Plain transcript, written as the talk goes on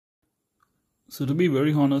So to be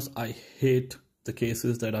very honest, I hate the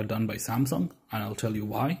cases that are done by Samsung, and I'll tell you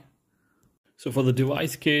why. So for the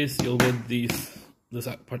device case, you'll get this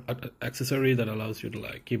accessory that allows you to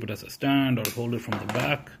like keep it as a stand or hold it from the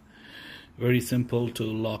back. Very simple to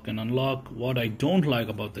lock and unlock. What I don't like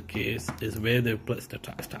about the case is where they've placed the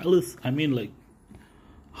stylus. I mean, like,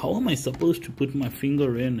 how am I supposed to put my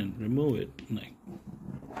finger in and remove it? Like,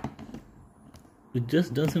 it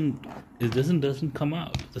just doesn't come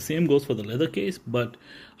out. The same goes for the leather case, but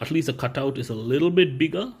at least the cutout is a little bit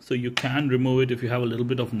bigger, so you can remove it if you have a little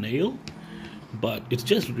bit of nail. But it's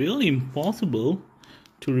just really impossible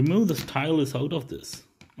to remove the stylus out of this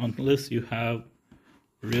unless you have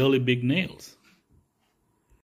really big nails.